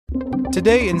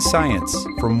Today in Science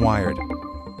from Wired.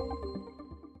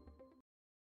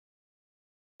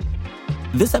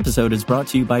 This episode is brought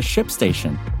to you by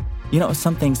ShipStation. You know,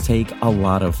 some things take a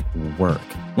lot of work,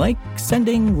 like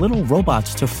sending little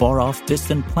robots to far-off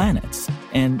distant planets.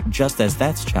 And just as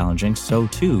that's challenging, so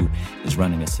too is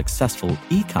running a successful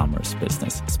e-commerce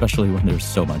business, especially when there's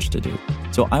so much to do.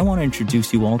 So I want to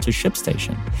introduce you all to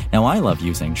ShipStation. Now, I love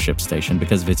using ShipStation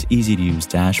because of its easy-to-use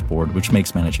dashboard, which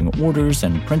makes managing orders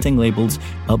and printing labels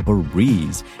a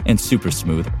breeze and super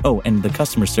smooth. Oh, and the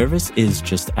customer service is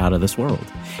just out of this world.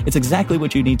 It's exactly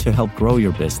what you need to help grow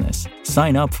your business.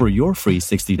 Sign up for your free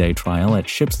 60-day trial at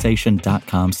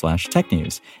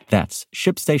shipstation.com/technews. That's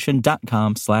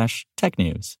shipstation.com/technews.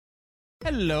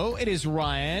 Hello, it is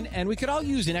Ryan, and we could all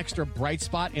use an extra bright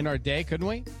spot in our day, couldn't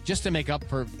we? Just to make up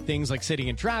for things like sitting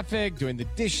in traffic, doing the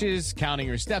dishes, counting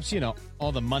your steps, you know,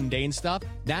 all the mundane stuff.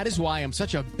 That is why I'm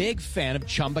such a big fan of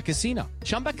Chumba Casino.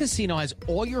 Chumba Casino has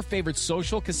all your favorite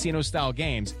social casino-style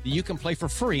games that you can play for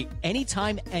free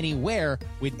anytime, anywhere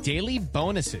with daily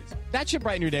bonuses. That should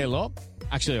brighten your day a little.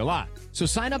 Actually, a lot. So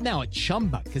sign up now at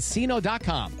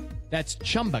ChumbaCasino.com. That's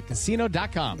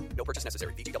ChumbaCasino.com. No purchase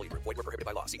necessary. VGW Group. Void where prohibited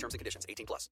by law. See terms and conditions.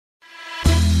 18+.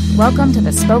 Welcome to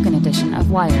the spoken edition of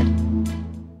Wired.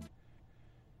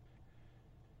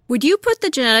 Would you put the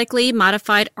genetically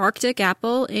modified Arctic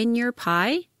apple in your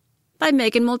pie? By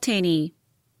Megan Multaney.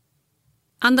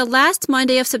 On the last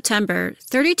Monday of September,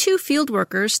 32 field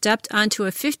workers stepped onto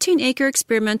a 15-acre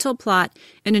experimental plot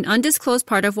in an undisclosed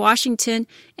part of Washington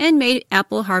and made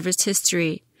apple harvest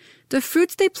history. The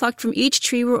fruits they plucked from each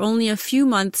tree were only a few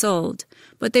months old,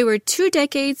 but they were 2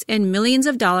 decades and millions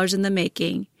of dollars in the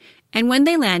making. And when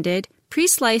they landed,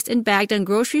 pre-sliced and bagged on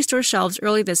grocery store shelves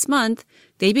early this month,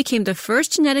 they became the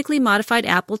first genetically modified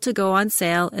apple to go on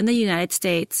sale in the United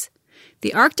States.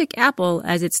 The Arctic apple,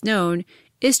 as it's known,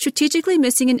 is strategically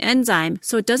missing an enzyme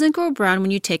so it doesn't go brown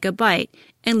when you take a bite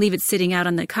and leave it sitting out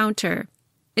on the counter.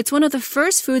 It's one of the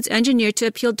first foods engineered to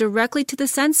appeal directly to the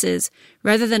senses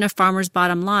rather than a farmer's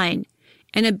bottom line.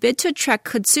 In a bid to attract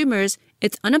consumers,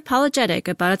 it's unapologetic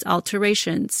about its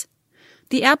alterations.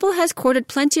 The apple has courted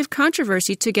plenty of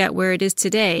controversy to get where it is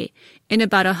today, in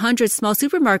about 100 small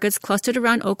supermarkets clustered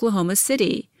around Oklahoma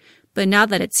City. But now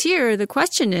that it's here, the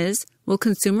question is, will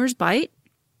consumers bite?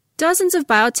 Dozens of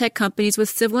biotech companies with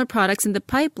similar products in the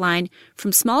pipeline,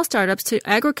 from small startups to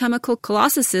agrochemical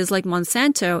colossuses like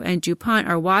Monsanto and DuPont,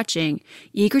 are watching,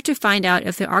 eager to find out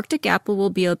if the Arctic apple will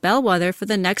be a bellwether for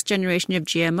the next generation of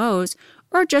GMOs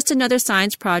or just another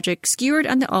science project skewered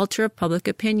on the altar of public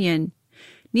opinion.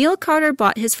 Neil Carter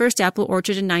bought his first apple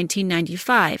orchard in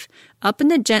 1995, up in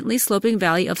the gently sloping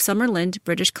valley of Summerland,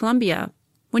 British Columbia.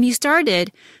 When he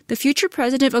started, the future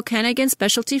president of Okanagan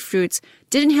Specialty Fruits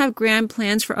didn't have grand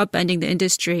plans for upending the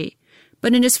industry.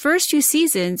 But in his first few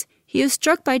seasons, he was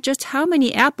struck by just how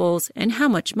many apples and how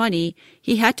much money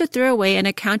he had to throw away on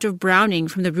account of browning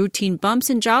from the routine bumps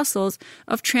and jostles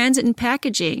of transit and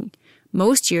packaging.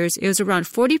 Most years, it was around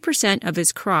 40% of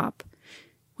his crop.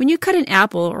 When you cut an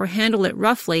apple or handle it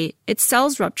roughly, its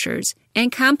cells ruptures,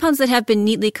 and compounds that have been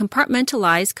neatly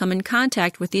compartmentalized come in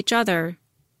contact with each other.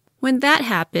 When that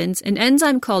happens, an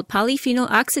enzyme called polyphenol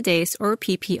oxidase, or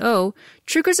PPO,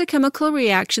 triggers a chemical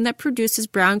reaction that produces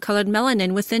brown-colored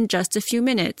melanin within just a few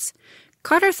minutes.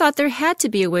 Carter thought there had to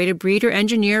be a way to breed or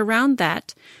engineer around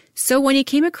that. So when he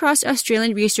came across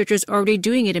Australian researchers already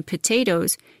doing it in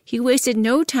potatoes, he wasted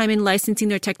no time in licensing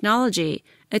their technology,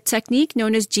 a technique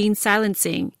known as gene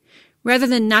silencing. Rather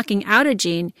than knocking out a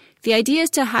gene, the idea is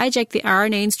to hijack the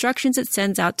RNA instructions it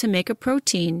sends out to make a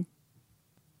protein.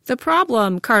 The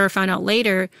problem, Carter found out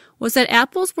later, was that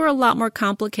apples were a lot more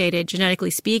complicated,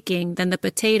 genetically speaking, than the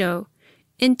potato.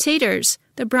 In taters,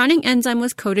 the browning enzyme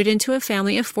was coded into a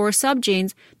family of 4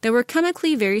 subgenes that were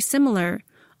chemically very similar.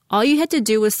 All you had to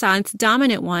do was silence the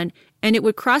dominant one, and it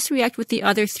would cross-react with the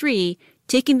other 3,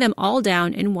 taking them all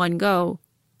down in one go.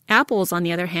 Apples, on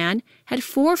the other hand, had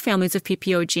 4 families of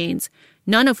PPO genes,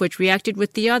 none of which reacted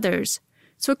with the others.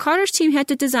 So Carter's team had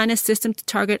to design a system to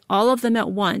target all of them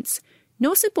at once.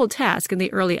 No simple task in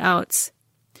the early outs.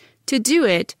 To do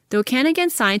it, the Okanagan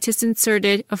scientists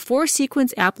inserted a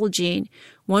 4-sequence apple gene,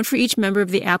 one for each member of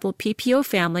the apple PPO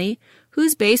family,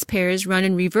 whose base pairs run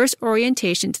in reverse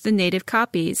orientation to the native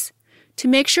copies. To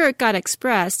make sure it got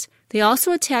expressed, they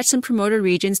also attached some promoter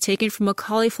regions taken from a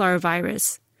cauliflower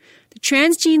virus. The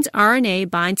transgene's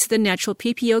RNA binds to the natural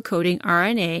PPO coding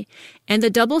RNA, and the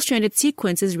double-stranded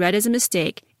sequence is read as a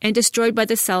mistake and destroyed by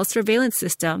the cell's surveillance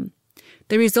system.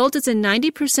 The result is a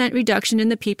 90% reduction in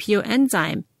the PPO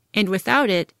enzyme, and without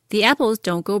it, the apples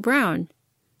don't go brown.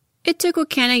 It took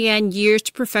Okanagan years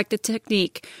to perfect the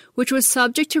technique, which was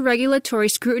subject to regulatory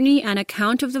scrutiny on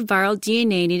account of the viral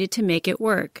DNA needed to make it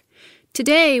work.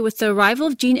 Today, with the arrival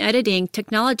of gene editing,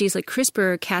 technologies like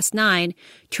CRISPR or Cas9,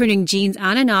 turning genes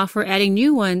on and off or adding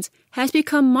new ones, has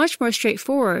become much more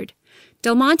straightforward.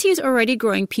 Del Monte is already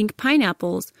growing pink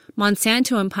pineapples.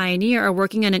 Monsanto and Pioneer are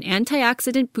working on an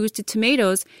antioxidant-boosted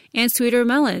tomatoes and sweeter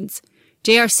melons.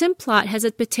 J.R. Simplot has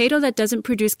a potato that doesn't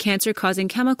produce cancer-causing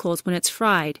chemicals when it's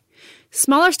fried.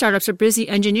 Smaller startups are busy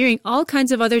engineering all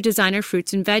kinds of other designer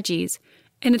fruits and veggies.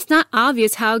 And it's not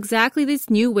obvious how exactly this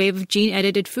new wave of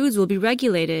gene-edited foods will be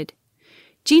regulated.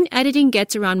 Gene editing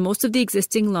gets around most of the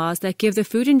existing laws that give the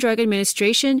Food and Drug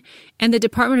Administration and the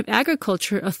Department of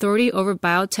Agriculture authority over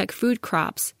biotech food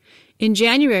crops. In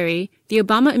January, the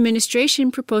Obama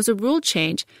administration proposed a rule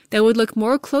change that would look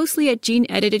more closely at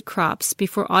gene-edited crops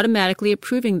before automatically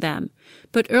approving them.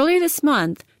 But earlier this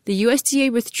month, the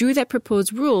USDA withdrew that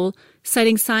proposed rule,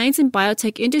 citing science and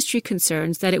biotech industry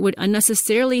concerns that it would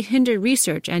unnecessarily hinder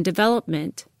research and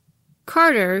development.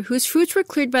 Carter, whose fruits were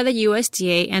cleared by the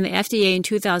USDA and the FDA in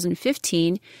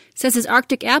 2015, says his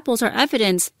Arctic apples are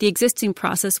evidence the existing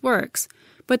process works.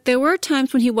 But there were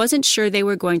times when he wasn't sure they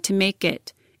were going to make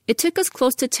it. It took us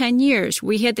close to 10 years.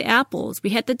 We had the apples.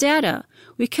 We had the data.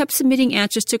 We kept submitting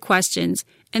answers to questions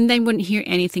and then wouldn't hear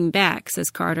anything back, says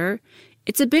Carter.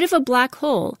 It's a bit of a black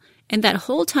hole, and that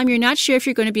whole time you're not sure if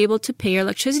you're going to be able to pay your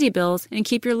electricity bills and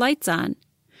keep your lights on.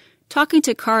 Talking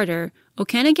to Carter,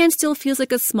 Okanagan still feels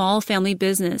like a small family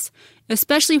business,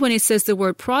 especially when he says the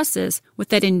word process with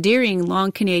that endearing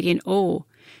long Canadian O.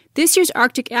 This year's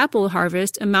Arctic apple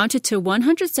harvest amounted to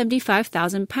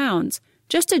 175,000 pounds,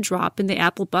 just a drop in the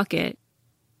apple bucket.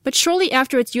 But shortly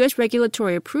after its U.S.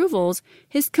 regulatory approvals,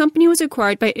 his company was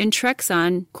acquired by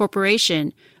Intrexon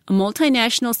Corporation, a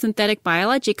multinational synthetic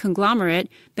biology conglomerate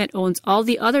that owns all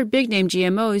the other big-name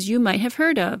GMOs you might have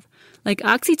heard of, like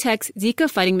Oxitec's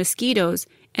Zika-fighting mosquitoes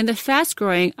and the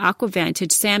fast-growing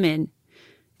AquaVantage salmon.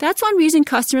 That's one reason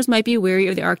customers might be wary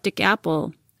of the Arctic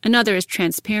apple. Another is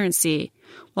transparency.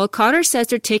 While Carter says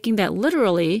they're taking that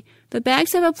literally, the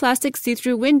bags have a plastic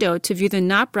see-through window to view the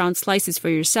not brown slices for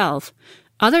yourself.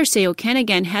 Others say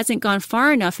Okanagan hasn't gone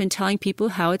far enough in telling people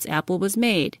how its apple was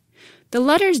made. The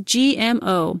letters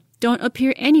GMO don't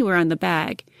appear anywhere on the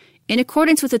bag. In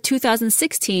accordance with the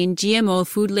 2016 GMO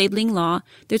food labeling law,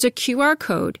 there's a QR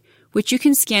code, which you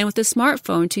can scan with a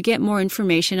smartphone to get more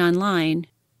information online.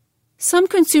 Some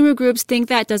consumer groups think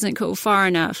that doesn't go far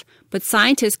enough, but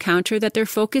scientists counter that they're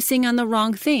focusing on the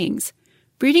wrong things.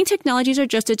 Breeding technologies are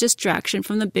just a distraction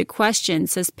from the big question,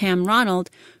 says Pam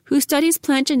Ronald, who studies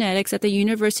plant genetics at the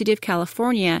University of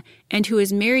California and who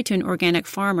is married to an organic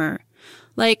farmer.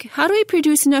 Like, how do we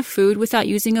produce enough food without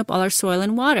using up all our soil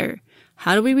and water?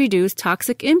 How do we reduce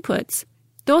toxic inputs?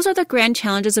 Those are the grand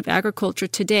challenges of agriculture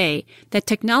today that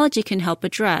technology can help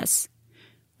address.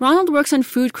 Ronald works on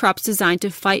food crops designed to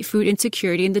fight food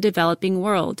insecurity in the developing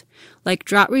world, like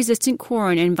drought-resistant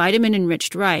corn and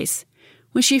vitamin-enriched rice.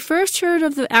 When she first heard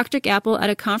of the Arctic apple at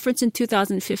a conference in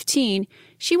 2015,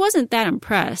 she wasn't that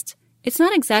impressed. It's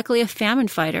not exactly a famine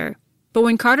fighter. But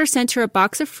when Carter sent her a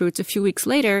box of fruits a few weeks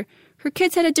later, her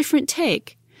kids had a different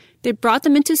take. They brought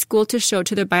them into school to show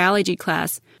to their biology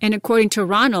class, and according to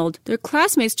Ronald, their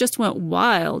classmates just went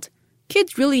wild.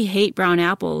 Kids really hate brown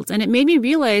apples, and it made me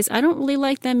realize I don't really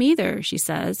like them either, she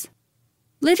says.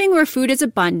 Living where food is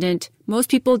abundant, most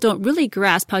people don't really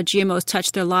grasp how GMOs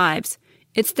touch their lives.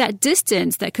 It's that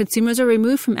distance that consumers are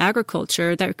removed from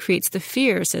agriculture that creates the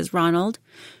fear, says Ronald.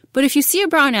 But if you see a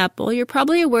brown apple, you're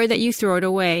probably aware that you throw it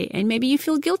away, and maybe you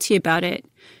feel guilty about it.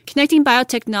 Connecting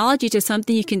biotechnology to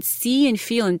something you can see and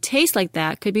feel and taste like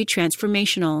that could be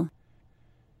transformational.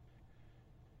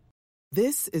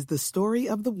 This is the story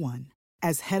of the one.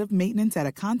 As head of maintenance at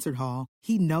a concert hall,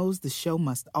 he knows the show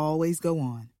must always go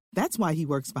on. That's why he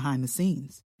works behind the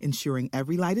scenes, ensuring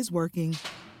every light is working,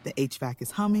 the HVAC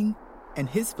is humming, and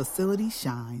his facility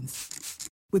shines.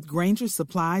 With Grainger's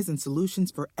supplies and solutions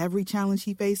for every challenge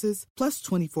he faces, plus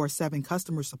 24/7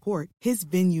 customer support, his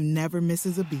venue never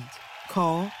misses a beat.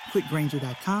 Call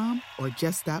quickgrainger.com or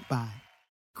just stop by.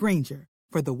 Grainger,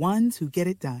 for the ones who get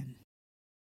it done.